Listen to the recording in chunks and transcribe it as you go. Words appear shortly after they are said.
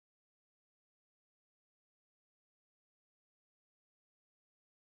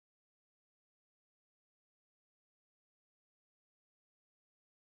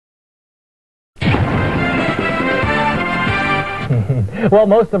Well,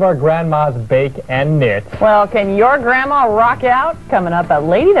 most of our grandmas bake and knit. Well, can your grandma rock out? Coming up, a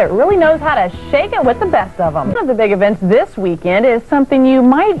lady that really knows how to shake it with the best of them. One of the big events this weekend is something you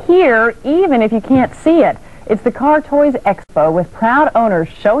might hear even if you can't see it. It's the Car Toys Expo with proud owners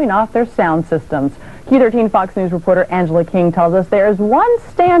showing off their sound systems. Q13 Fox News reporter Angela King tells us there is one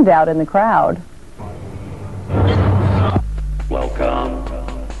standout in the crowd. Welcome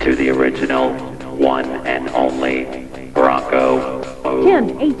to the original, one and only Bronco.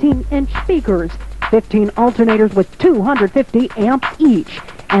 10 18-inch speakers, 15 alternators with 250 amps each,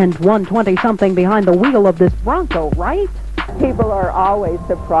 and 120-something behind the wheel of this Bronco, right? People are always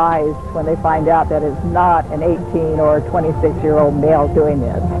surprised when they find out that it's not an 18 or 26-year-old male doing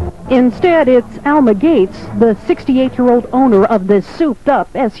this. Instead, it's Alma Gates, the 68-year-old owner of this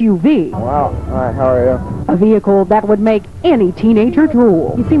souped-up SUV. Wow. Hi, how are you? A vehicle that would make any teenager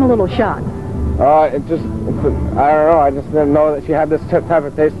drool. You seem a little shocked. I don't know, I just didn't know that she had this type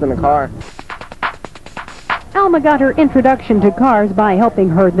of taste in the car. Alma got her introduction to cars by helping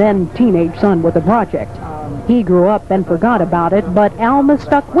her then teenage son with a project. He grew up and forgot about it, but Alma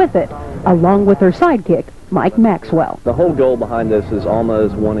stuck with it, along with her sidekick, Mike Maxwell. The whole goal behind this is Alma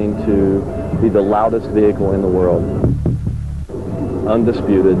is wanting to be the loudest vehicle in the world.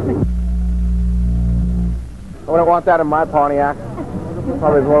 Undisputed. I wouldn't want that in my Pontiac.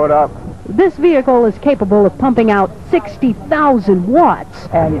 Probably blow it up. This vehicle is capable of pumping out 60,000 watts.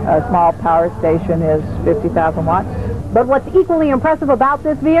 And a small power station is 50,000 watts. But what's equally impressive about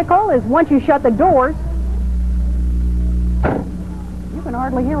this vehicle is once you shut the doors, you can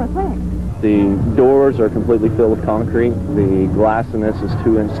hardly hear a thing. The doors are completely filled with concrete. The glass in this is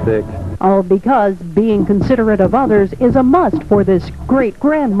 2-inch thick. All because being considerate of others is a must for this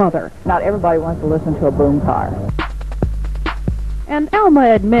great-grandmother. Not everybody wants to listen to a boom car. And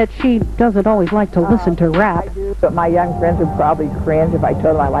Alma admits she doesn't always like to listen to rap. But my young friends would probably cringe if I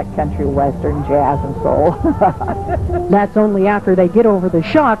told them I like country, western, jazz, and soul. That's only after they get over the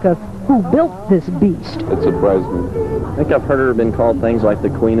shock of who built this beast. It surprised me. I think I've heard her been called things like the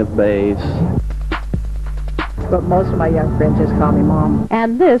Queen of Bass. But most of my young friends just call me Mom.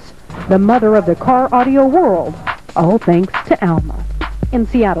 And this, the mother of the car audio world, all thanks to Alma. In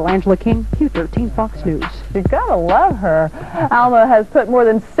Seattle, Angela King, Q13 Fox News. You've got to love her. Alma has put more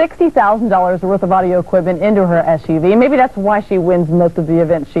than $60,000 worth of audio equipment into her SUV. Maybe that's why she wins most of the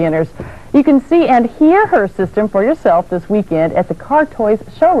events she enters. You can see and hear her system for yourself this weekend at the Car Toys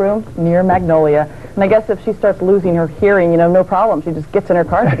showroom near Magnolia. And I guess if she starts losing her hearing, no problem. She just gets in her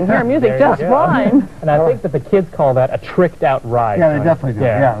car, she can hear music just fine. And I think that the kids call that a tricked-out ride. Yeah, they definitely do.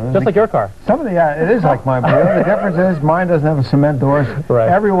 Yeah. Just like your car. It is like mine. But the difference is mine doesn't have cement doors. Right.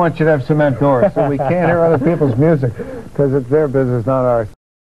 Everyone should have cement doors, so we can't hear other people's music because it's their business, not ours.